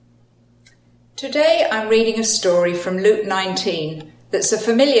Today I'm reading a story from Luke 19 that's a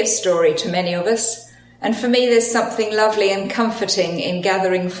familiar story to many of us, and for me there's something lovely and comforting in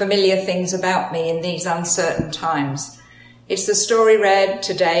gathering familiar things about me in these uncertain times. It's the story read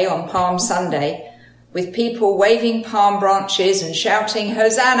today on Palm Sunday, with people waving palm branches and shouting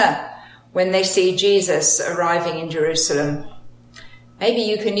Hosanna when they see Jesus arriving in Jerusalem. Maybe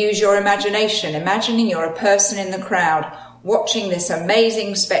you can use your imagination, imagining you're a person in the crowd watching this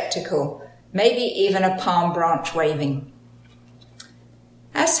amazing spectacle, maybe even a palm branch waving.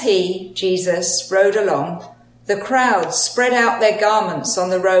 As he, Jesus, rode along, the crowd spread out their garments on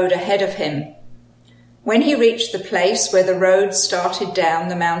the road ahead of him. When he reached the place where the road started down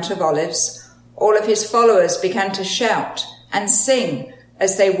the Mount of Olives, all of his followers began to shout and sing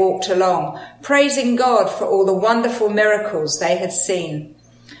as they walked along, praising God for all the wonderful miracles they had seen.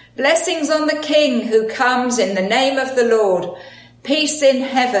 Blessings on the King who comes in the name of the Lord, peace in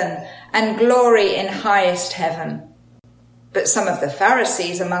heaven and glory in highest heaven. But some of the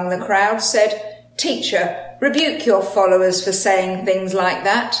Pharisees among the crowd said, "Teacher, rebuke your followers for saying things like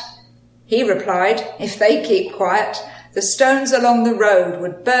that." He replied, "If they keep quiet, the stones along the road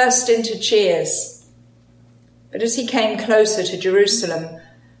would burst into cheers." But as he came closer to Jerusalem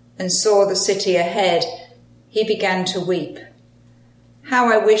and saw the city ahead, he began to weep. How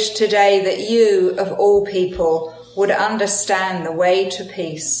I wish today that you, of all people, would understand the way to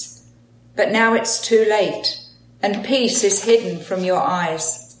peace. But now it's too late, and peace is hidden from your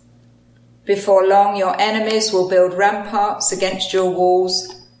eyes. Before long, your enemies will build ramparts against your walls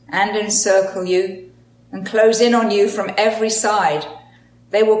and encircle you and close in on you from every side.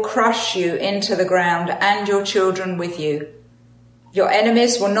 They will crush you into the ground and your children with you. Your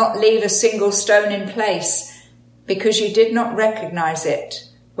enemies will not leave a single stone in place because you did not recognize it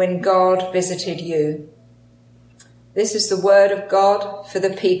when God visited you. This is the word of God for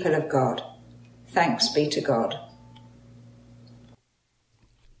the people of God. Thanks be to God.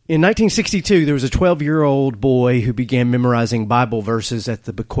 In 1962, there was a 12-year-old boy who began memorizing Bible verses at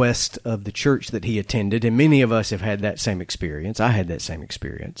the bequest of the church that he attended, and many of us have had that same experience. I had that same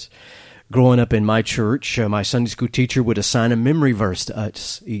experience. Growing up in my church, my Sunday school teacher would assign a memory verse to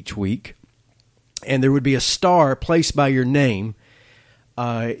us each week, and there would be a star placed by your name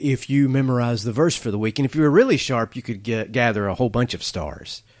if you memorized the verse for the week. And if you were really sharp, you could gather a whole bunch of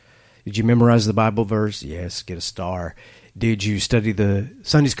stars. Did you memorize the Bible verse? Yes, get a star. Did you study the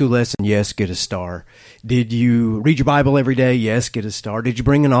Sunday school lesson? Yes, get a star. Did you read your Bible every day? Yes, get a star. Did you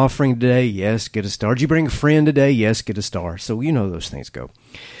bring an offering today? Yes, get a star. Did you bring a friend today? Yes, get a star. So you know those things go.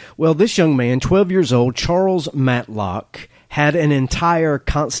 Well, this young man, 12 years old, Charles Matlock, had an entire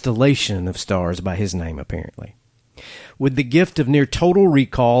constellation of stars by his name, apparently. With the gift of near total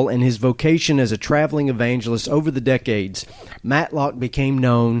recall and his vocation as a traveling evangelist over the decades, Matlock became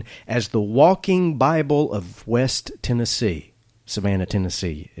known as the Walking Bible of West Tennessee. Savannah,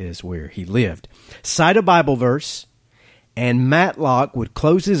 Tennessee is where he lived. Cite a Bible verse, and Matlock would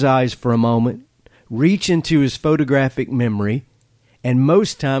close his eyes for a moment, reach into his photographic memory, and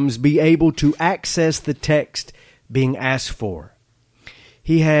most times be able to access the text being asked for.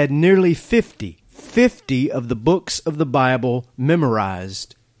 He had nearly 50 of the books of the Bible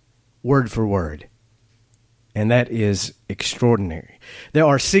memorized word for word. And that is extraordinary. There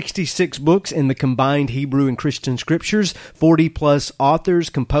are 66 books in the combined Hebrew and Christian scriptures, 40-plus authors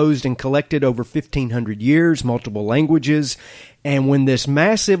composed and collected over 1,500 years, multiple languages. And when this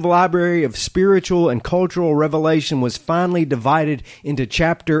massive library of spiritual and cultural revelation was finally divided into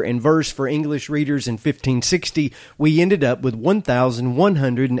chapter and verse for English readers in 1560, we ended up with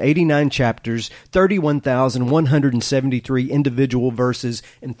 1,189 chapters, 31,173 individual verses,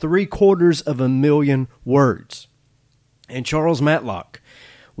 and 750,000 words. And Charles Matlock,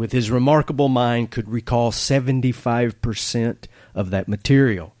 with his remarkable mind, could recall 75% of that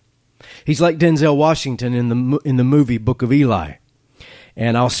material. He's like Denzel Washington in the movie Book of Eli.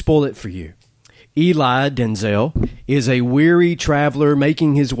 And I'll spoil it for you. Eli, Denzel, is a weary traveler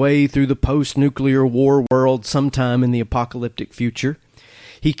making his way through the post-nuclear war world sometime in the apocalyptic future.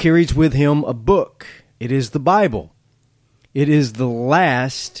 He carries with him a book. It is the Bible. It is the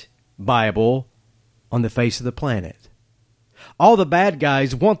last Bible on the face of the planet. All the bad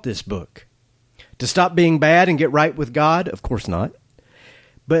guys want this book. To stop being bad and get right with God? Of course not.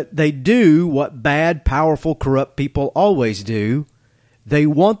 But they do what bad, powerful, corrupt people always do. They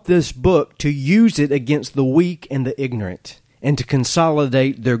want this book to use it against the weak and the ignorant and to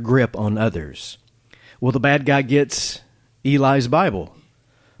consolidate their grip on others. Well, the bad guy gets Eli's Bible,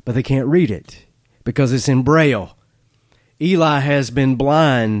 but they can't read it because it's in Braille. Eli has been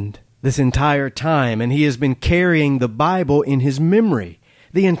blind this entire time, and he has been carrying the Bible in his memory,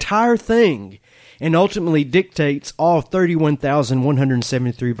 the entire thing. and ultimately dictates all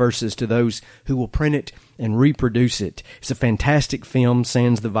 31,173 verses to those who will print it and reproduce it. It's a fantastic film,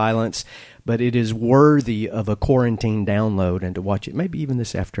 sans the violence, but it is worthy of a quarantine download and to watch it maybe even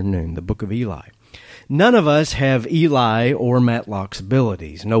this afternoon, The Book of Eli. None of us have Eli or Matlock's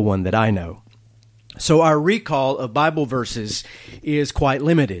abilities, no one that I know. So our recall of Bible verses is quite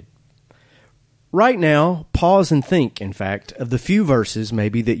limited. Right now, pause and think, in fact, of the few verses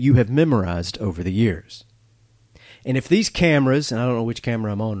maybe that you have memorized over the years. And if these cameras, and I don't know which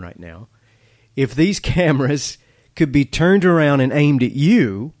camera I'm on right now, if these cameras could be turned around and aimed at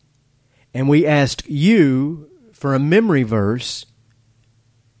you, and we asked you for a memory verse,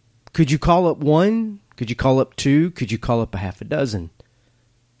 could you call up one? Could you call up two? Could you call up a half a dozen?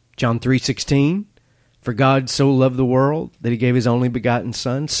 John 3:16, for God so loved the world that he gave his only begotten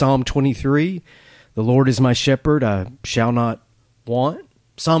Son. Psalm 23, the Lord is my shepherd, I shall not want.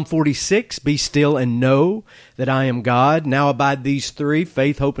 Psalm 46, be still and know that I am God. Now abide these three,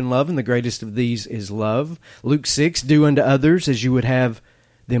 faith, hope, and love, and the greatest of these is love. Luke 6, do unto others as you would have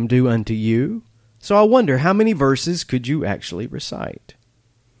them do unto you. So I wonder, how many verses could you actually recite?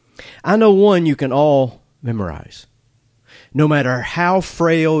 I know one you can all memorize. No matter how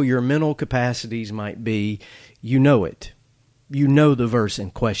frail your mental capacities might be, you know it. You know the verse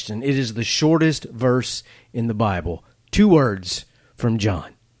in question. It is the shortest verse in the Bible. 2 words from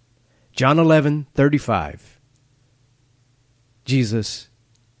John. John 11:35. Jesus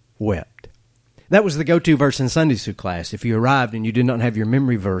wept. That was the go-to verse in Sunday school class. If you arrived and you did not have your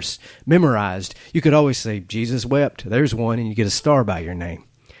memory verse memorized, you could always say, Jesus wept. There's one, and you get a star by your name.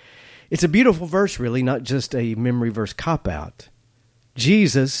 It's a beautiful verse, really, not just a memory verse cop-out.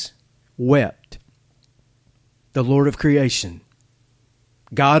 Jesus wept. The Lord of creation,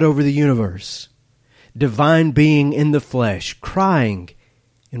 God over the universe, divine being in the flesh, crying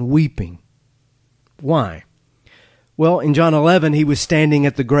and weeping. Why? Well, in John 11, he was standing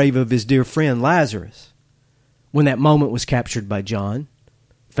at the grave of his dear friend Lazarus when that moment was captured by John.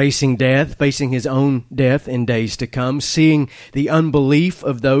 Facing death, facing his own death in days to come, seeing the unbelief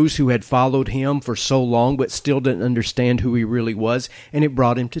of those who had followed him for so long but still didn't understand who he really was, and it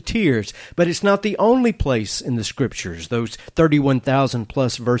brought him to tears. But it's not the only place in the Scriptures, those 31,000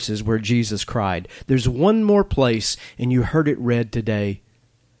 plus verses where Jesus cried. There's one more place, and you heard it read today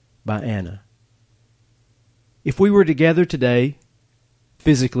by Anna. If we were together today,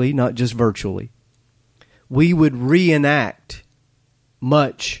 physically, not just virtually, we would reenact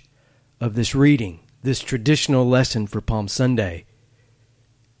much of this reading, this traditional lesson for Palm Sunday.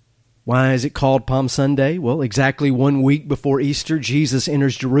 Why is it called Palm Sunday? Well, exactly 1 week before Easter, Jesus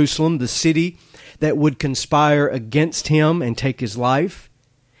enters Jerusalem, the city that would conspire against him and take his life.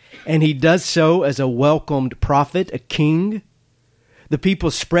 And he does so as a welcomed prophet, a king. The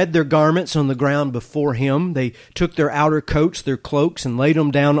people spread their garments on the ground before him. They took their outer coats, their cloaks, and laid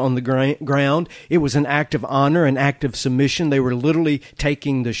them down on the ground. It was an act of honor, an act of submission. They were literally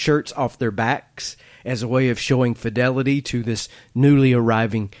taking the shirts off their backs as a way of showing fidelity to this newly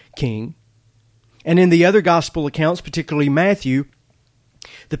arriving king. And in the other gospel accounts, particularly Matthew,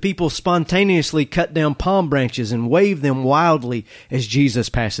 the people spontaneously cut down palm branches and wave them wildly as Jesus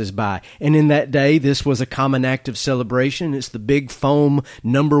passes by. And in that day, this was a common act of celebration. It's the big foam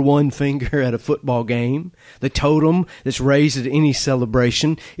number 1 finger at a football game, the totem that's raised at any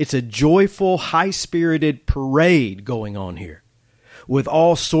celebration. It's a joyful, high-spirited parade going on here with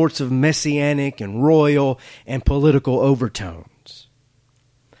all sorts of messianic and royal and political overtones.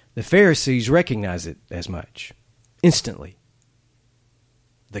 The Pharisees recognize it as much instantly.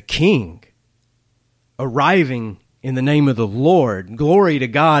 The king arriving in the name of the Lord. Glory to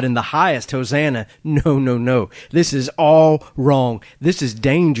God in the highest. Hosanna. No, no, no. This is all wrong. This is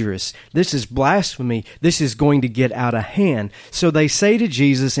dangerous. This is blasphemy. This is going to get out of hand. So they say to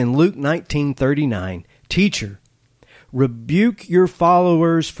Jesus in Luke 19:39, Teacher, rebuke your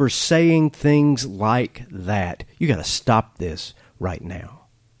followers for saying things like that. You got to stop this right now.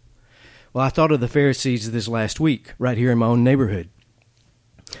 Well, I thought of the Pharisees this last week, right here in my own neighborhood.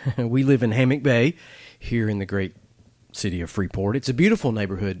 We live in Hammock Bay, here in the great city of Freeport. It's a beautiful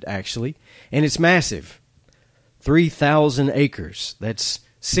neighborhood, actually, and it's massive. 3,000 acres. That's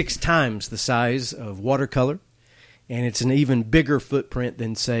 6 times the size of Watercolor, and it's an even bigger footprint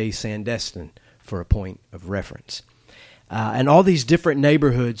than, say, Sandestin, for a point of reference. And all these different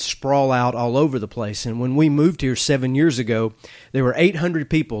neighborhoods sprawl out all over the place. And when we moved here 7 years ago, there were 800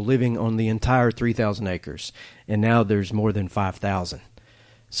 people living on the entire 3,000 acres, and now there's more than 5,000.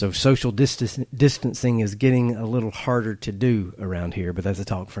 So social distancing is getting a little harder to do around here, but that's a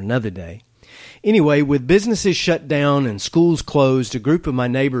talk for another day. Anyway, with businesses shut down and schools closed, a group of my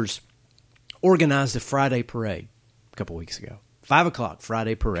neighbors organized a Friday parade a couple weeks ago. 5 o'clock,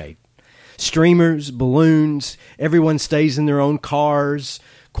 Friday parade. Streamers, balloons, everyone stays in their own cars.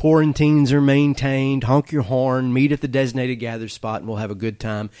 Quarantines are maintained. Honk your horn, meet at the designated gather spot, and we'll have a good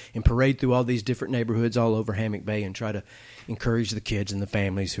time and parade through all these different neighborhoods all over Hammock Bay and try to encourage the kids and the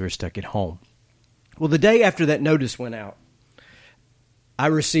families who are stuck at home. Well, the day after that notice went out, I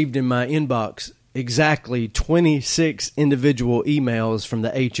received in my inbox exactly 26 individual emails from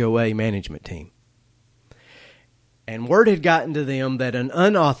the HOA management team. And word had gotten to them that an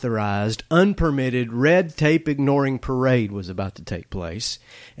unauthorized, unpermitted, red tape ignoring parade was about to take place.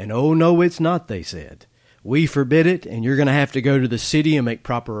 And oh no, it's not, they said. We forbid it, and you're going to have to go to the city and make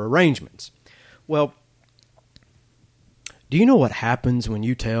proper arrangements. Well, do you know what happens when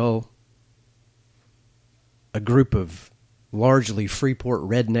you tell a group of largely Freeport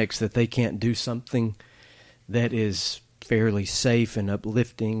rednecks that they can't do something that is fairly safe and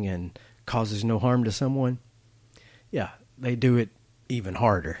uplifting and causes no harm to someone? Yeah, they do it even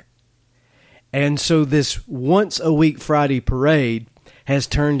harder. And so this once-a-week Friday parade has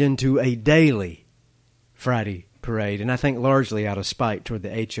turned into a daily Friday parade, and I think largely out of spite toward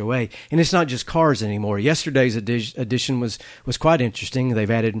the HOA. And it's not just cars anymore. Yesterday's edition was quite interesting.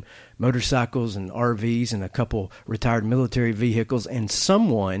 They've added motorcycles and RVs and a couple retired military vehicles, and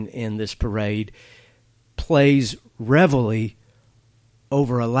someone in this parade plays reveille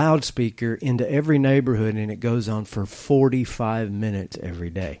over a loudspeaker into every neighborhood, and it goes on for 45 minutes every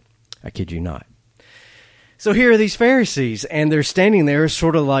day. I kid you not. So here are these Pharisees, and they're standing there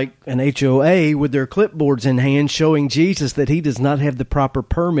sort of like an HOA with their clipboards in hand, showing Jesus that he does not have the proper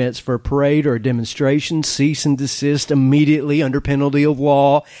permits for a parade or a demonstration. Cease and desist immediately under penalty of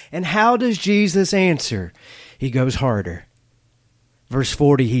law. And how does Jesus answer? He goes harder. Verse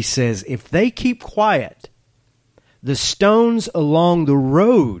 40, he says, if they keep quiet, the stones along the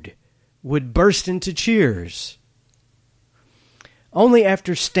road would burst into cheers. Only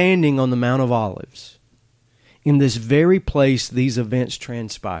after standing on the Mount of Olives, in this very place these events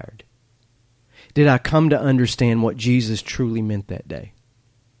transpired, did I come to understand what Jesus truly meant that day.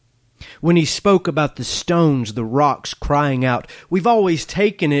 When he spoke about the stones, the rocks crying out, we've always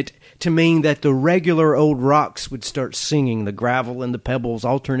taken it to mean that the regular old rocks would start singing, the gravel and the pebbles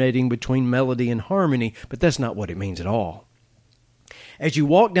alternating between melody and harmony, but that's not what it means at all. As you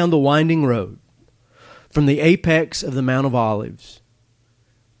walk down the winding road from the apex of the Mount of Olives,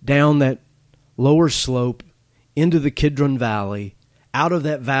 down that lower slope into the Kidron Valley, out of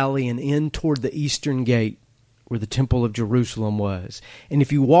that valley and in toward the eastern gate where the Temple of Jerusalem was. And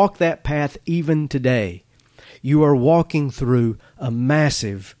if you walk that path even today, you are walking through a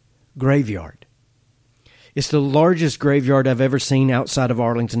massive graveyard. It's the largest graveyard I've ever seen outside of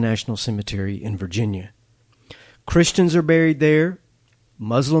Arlington National Cemetery in Virginia. Christians are buried there.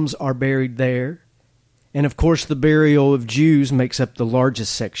 Muslims are buried there. And of course, the burial of Jews makes up the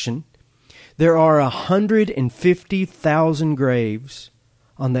largest section. There are 150,000 graves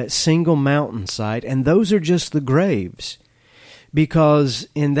on that single mountainside, and those are just the graves. Because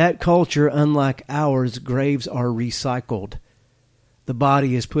in that culture, unlike ours, graves are recycled. The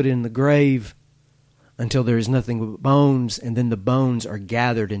body is put in the grave until there is nothing but bones, and then the bones are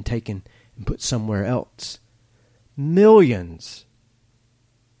gathered and taken and put somewhere else. Millions,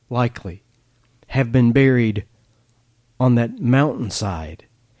 likely, have been buried on that mountainside.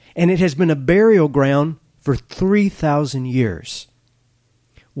 And it has been a burial ground for 3,000 years.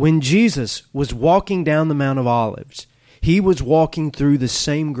 When Jesus was walking down the Mount of Olives, he was walking through the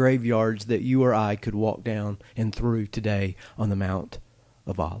same graveyards that you or I could walk down and through today on the Mount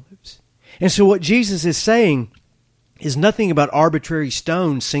of Olives. And so what Jesus is saying is nothing about arbitrary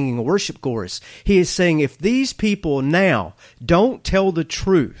stones singing a worship chorus. He is saying if these people now don't tell the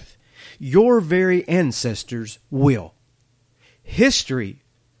truth, your very ancestors will. History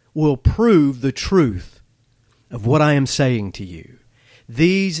will prove the truth of what I am saying to you.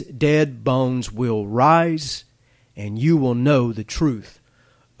 These dead bones will rise, and you will know the truth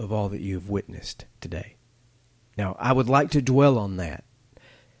of all that you have witnessed today. Now, I would like to dwell on that.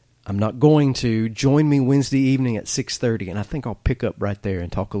 I'm not going to. Join me Wednesday evening at 6:30, and I think I'll pick up right there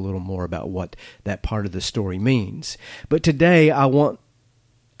and talk a little more about what that part of the story means. But today, I want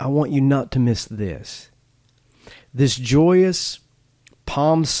you not to miss this. This joyous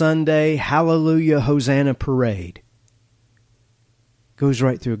Palm Sunday, Hallelujah, Hosanna parade goes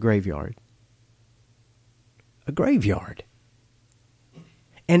right through a graveyard. A graveyard.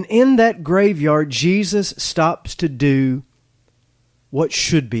 And in that graveyard, Jesus stops to do what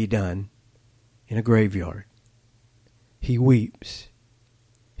should be done in a graveyard. He weeps.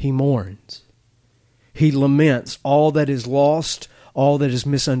 He mourns. He laments all that is lost, all that is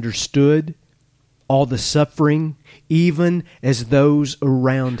misunderstood. all the suffering, even as those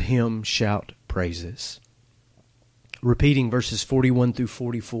around him shout praises. Repeating verses 41 through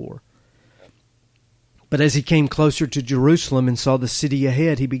 44. But as he came closer to Jerusalem and saw the city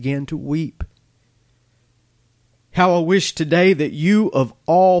ahead, he began to weep. How I wish today that you of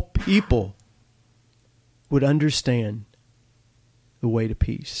all people would understand the way to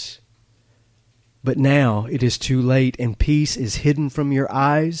peace. But now it is too late, and peace is hidden from your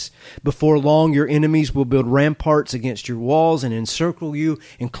eyes. Before long, your enemies will build ramparts against your walls and encircle you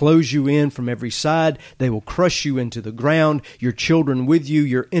and close you in from every side. They will crush you into the ground, your children with you.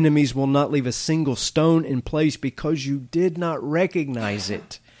 Your enemies will not leave a single stone in place because you did not recognize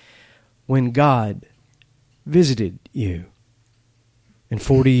it when God visited you. In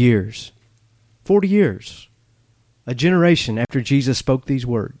 40 years, a generation after Jesus spoke these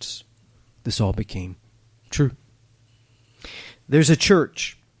words, this all became true. There's a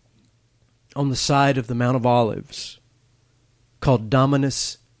church on the side of the Mount of Olives called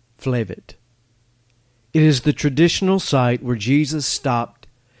Dominus Flevit. It is the traditional site where Jesus stopped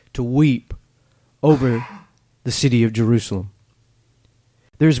to weep over the city of Jerusalem.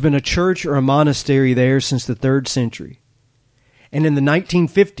 There's been a church or a monastery there since the 3rd century. And in the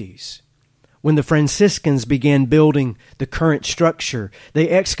 1950s, when the Franciscans began building the current structure, they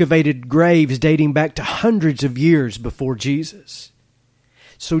excavated graves dating back to hundreds of years before Jesus.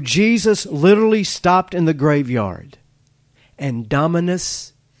 So Jesus literally stopped in the graveyard, and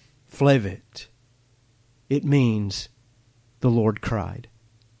Dominus Flevit, it means the Lord cried.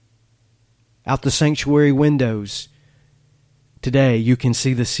 Out the sanctuary windows, today you can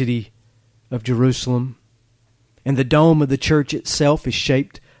see the city of Jerusalem, and the dome of the church itself is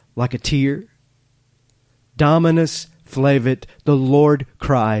shaped like a tear. Dominus Flevit, the Lord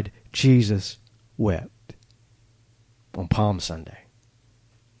cried, Jesus wept. On Palm Sunday.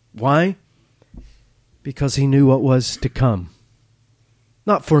 Why? Because he knew what was to come.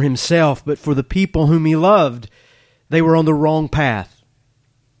 Not for himself, but for the people whom he loved. They were on the wrong path.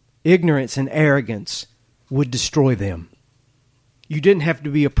 Ignorance and arrogance would destroy them. You didn't have to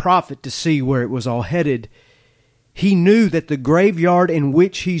be a prophet to see where it was all headed. He knew that the graveyard in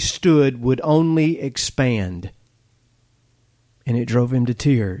which he stood would only expand. And it drove him to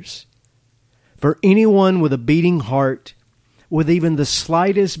tears. For anyone with a beating heart, with even the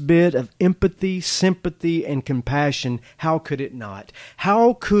slightest bit of empathy, sympathy, and compassion, how could it not?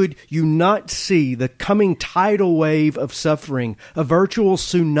 How could you not see the coming tidal wave of suffering, a virtual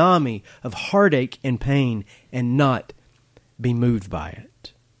tsunami of heartache and pain, and not be moved by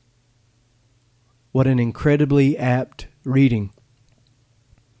it? What an incredibly apt reading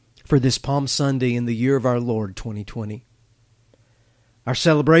for this Palm Sunday in the year of our Lord, 2020. Our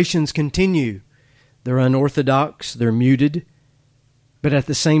celebrations continue. They're unorthodox, they're muted, but at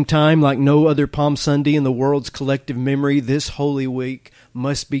the same time, like no other Palm Sunday in the world's collective memory, this Holy Week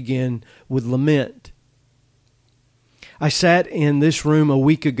must begin with lament. I sat in this room a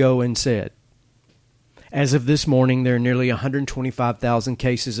week ago and said, as of this morning, there are nearly 125,000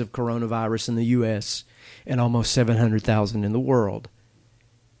 cases of coronavirus in the U.S. and almost 700,000 in the world.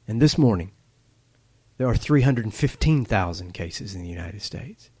 And this morning, there are 315,000 cases in the United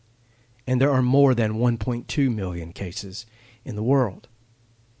States. And there are more than 1.2 million cases in the world.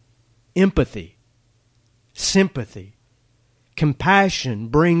 Empathy, sympathy, compassion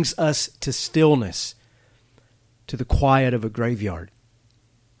brings us to stillness, to the quiet of a graveyard,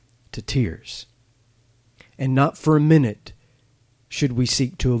 to tears. And not for a minute should we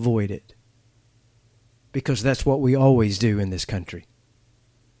seek to avoid it. Because that's what we always do in this country,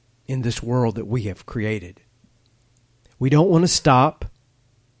 in this world that we have created. We don't want to stop,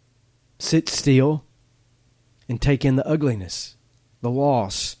 sit still, and take in the ugliness, the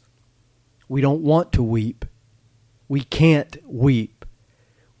loss. We don't want to weep. We can't weep.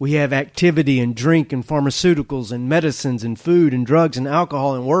 We have activity and drink and pharmaceuticals and medicines and food and drugs and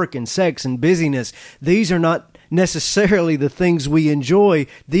alcohol and work and sex and busyness. These are not necessarily the things we enjoy.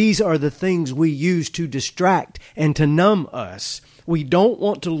 These are the things we use to distract and to numb us. We don't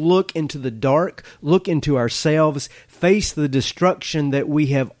want to look into the dark, look into ourselves, face the destruction that we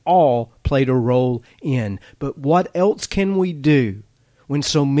have all played a role in. But what else can we do when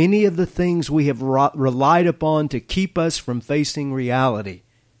so many of the things we have relied upon to keep us from facing reality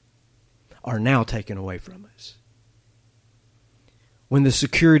are now taken away from us? When the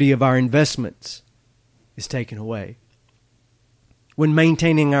security of our investments is taken away. When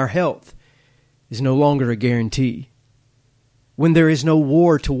maintaining our health is no longer a guarantee. When there is no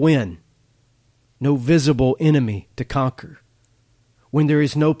war to win, no visible enemy to conquer. When there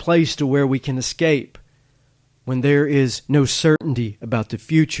is no place to where we can escape. When there is no certainty about the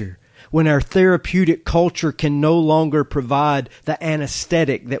future. when our therapeutic culture can no longer provide the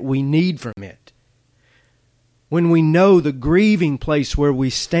anesthetic that we need from it, when we know the grieving place where we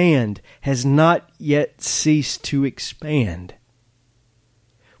stand has not yet ceased to expand.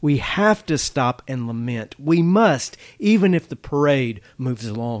 We have to stop and lament. We must, even if the parade moves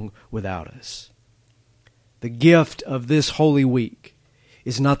along without us. The gift of this Holy Week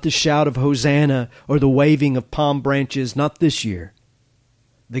is not the shout of Hosanna or the waving of palm branches, not this year.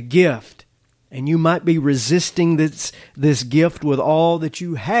 The gift, and you might be resisting this gift with all that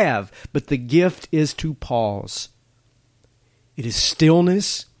you have, but the gift is to pause. It is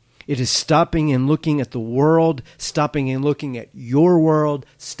stillness. It is stopping and looking at the world, stopping and looking at your world,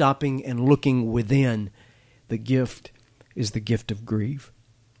 stopping and looking within. The gift is the gift of grief.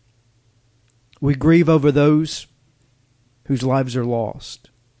 We grieve over those whose lives are lost.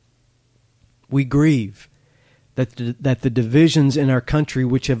 We grieve that the divisions in our country,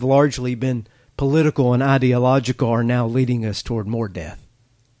 which have largely been political and ideological, are now leading us toward more death.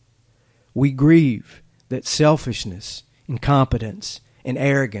 We grieve that selfishness, incompetence, and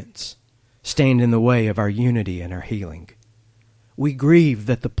arrogance stand in the way of our unity and our healing. We grieve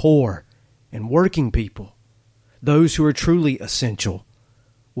that the poor and working people, those who are truly essential,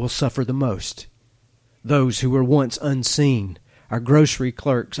 will suffer the most. Those who were once unseen, our grocery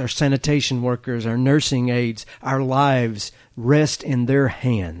clerks, our sanitation workers, our nursing aides, our lives rest in their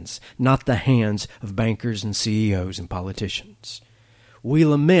hands, not the hands of bankers and CEOs and politicians. We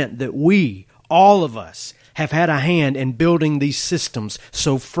lament that we, all of us, have had a hand in building these systems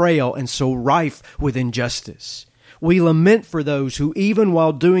so frail and so rife with injustice. We lament for those who, even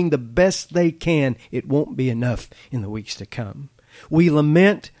while doing the best they can, it won't be enough in the weeks to come. We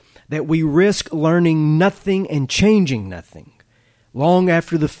lament that we risk learning nothing and changing nothing long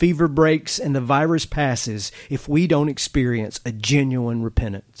after the fever breaks and the virus passes if we don't experience a genuine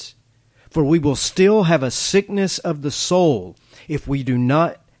repentance. For we will still have a sickness of the soul if we do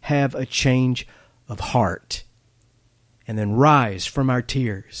not have a change of heart, and then rise from our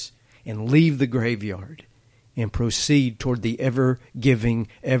tears and leave the graveyard and proceed toward the ever-giving,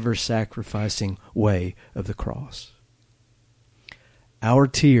 ever-sacrificing way of the cross. Our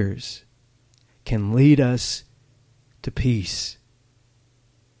tears can lead us to peace,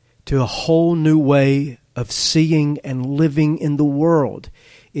 to a whole new way of seeing and living in the world,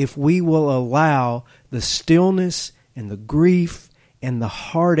 if we will allow the stillness and the grief and the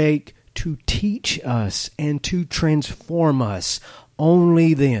heartache to teach us and to transform us.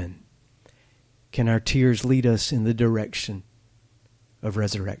 Only then can our tears lead us in the direction of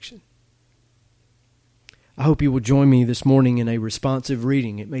resurrection. I hope you will join me this morning in a responsive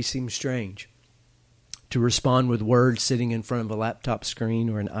reading. It may seem strange to respond with words sitting in front of a laptop screen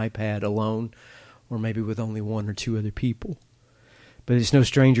or an iPad alone, or maybe with only one or two other people. But it's no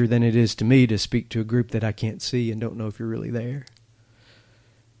stranger than it is to me to speak to a group that I can't see and don't know if you're really there.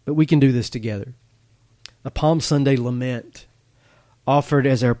 But we can do this together. A Palm Sunday lament offered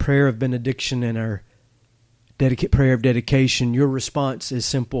as our prayer of benediction and our prayer of dedication. Your response is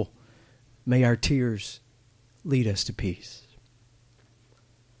simple. May our tears lead us to peace.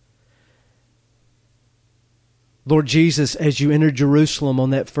 Lord Jesus, as you entered Jerusalem on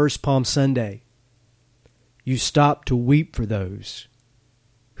that first Palm Sunday, you stopped to weep for those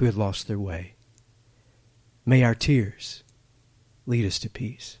who had lost their way. May our tears lead us to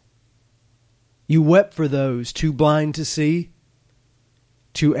peace. You wept for those too blind to see,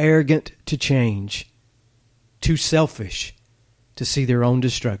 too arrogant to change, too selfish to see their own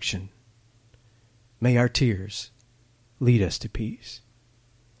destruction. May our tears lead us to peace.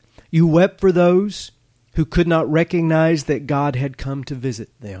 You wept for those who could not recognize that God had come to visit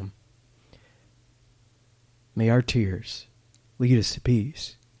them. May our tears lead us to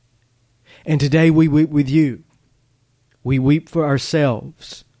peace. And today we weep with you. We weep for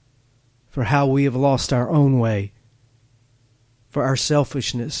ourselves, for how we have lost our own way, for our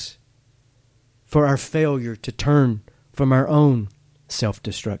selfishness, for our failure to turn from our own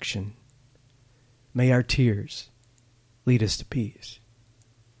self-destruction. May our tears lead us to peace.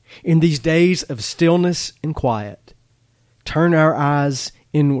 In these days of stillness and quiet, turn our eyes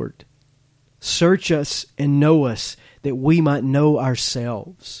inward. Search us and know us, that we might know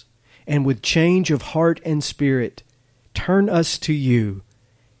ourselves. And with change of heart and spirit, turn us to you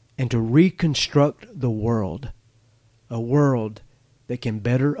and to reconstruct the world, a world that can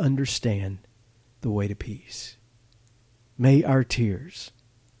better understand the way to peace. May our tears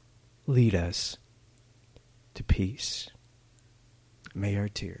lead us to peace. May our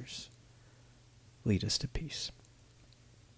tears lead us to peace.